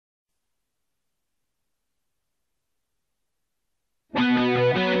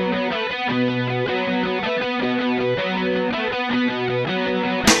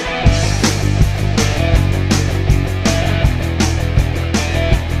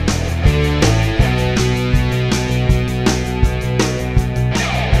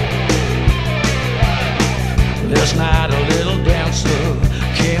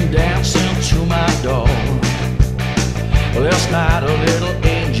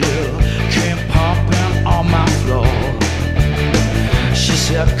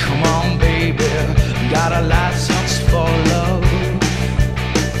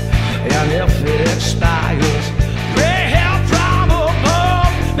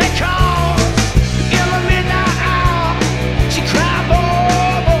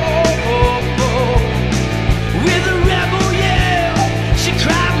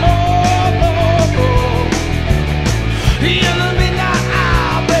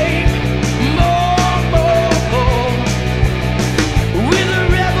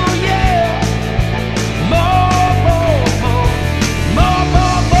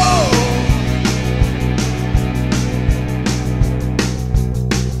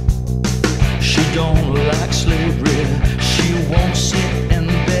like slavery. She won't sit in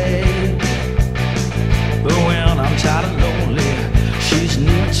bed, but when I'm tired and lonely, she's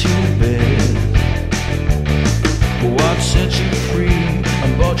near to bed. What set you free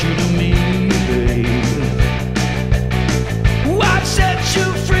and brought you to me, babe? What set you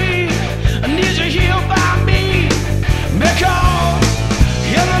free and need you here by me? Because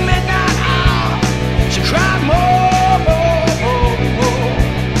in the midnight hour, she cried more, more, more, more.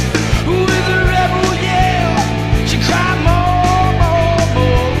 With a rebel yell, she cried more, more,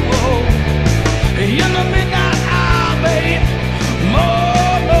 more, more. In the midnight hour, babe,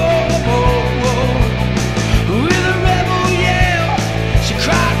 more, more, more, more. With a rebel yell, she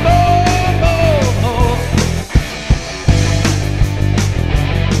cried more, more, more.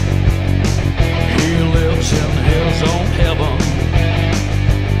 He lives in his own heaven,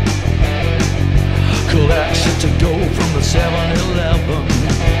 collects it to go from the 7-Eleven.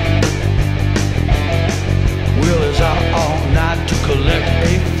 Will is out all night to collect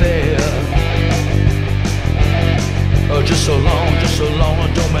a fare. Just so long,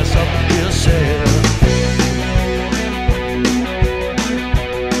 don't mess up his hair.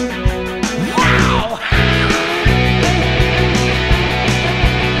 Wow!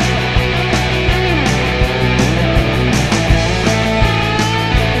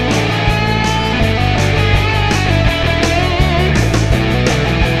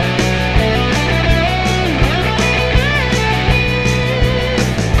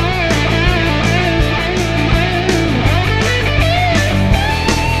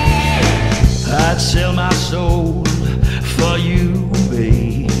 I'd sell my soul for you,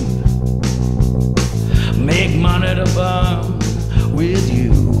 babe. Make money to burn with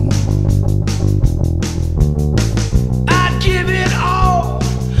you. I'd give it all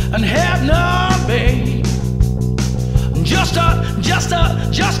and have none, babe. Just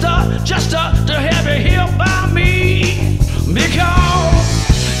to have you here by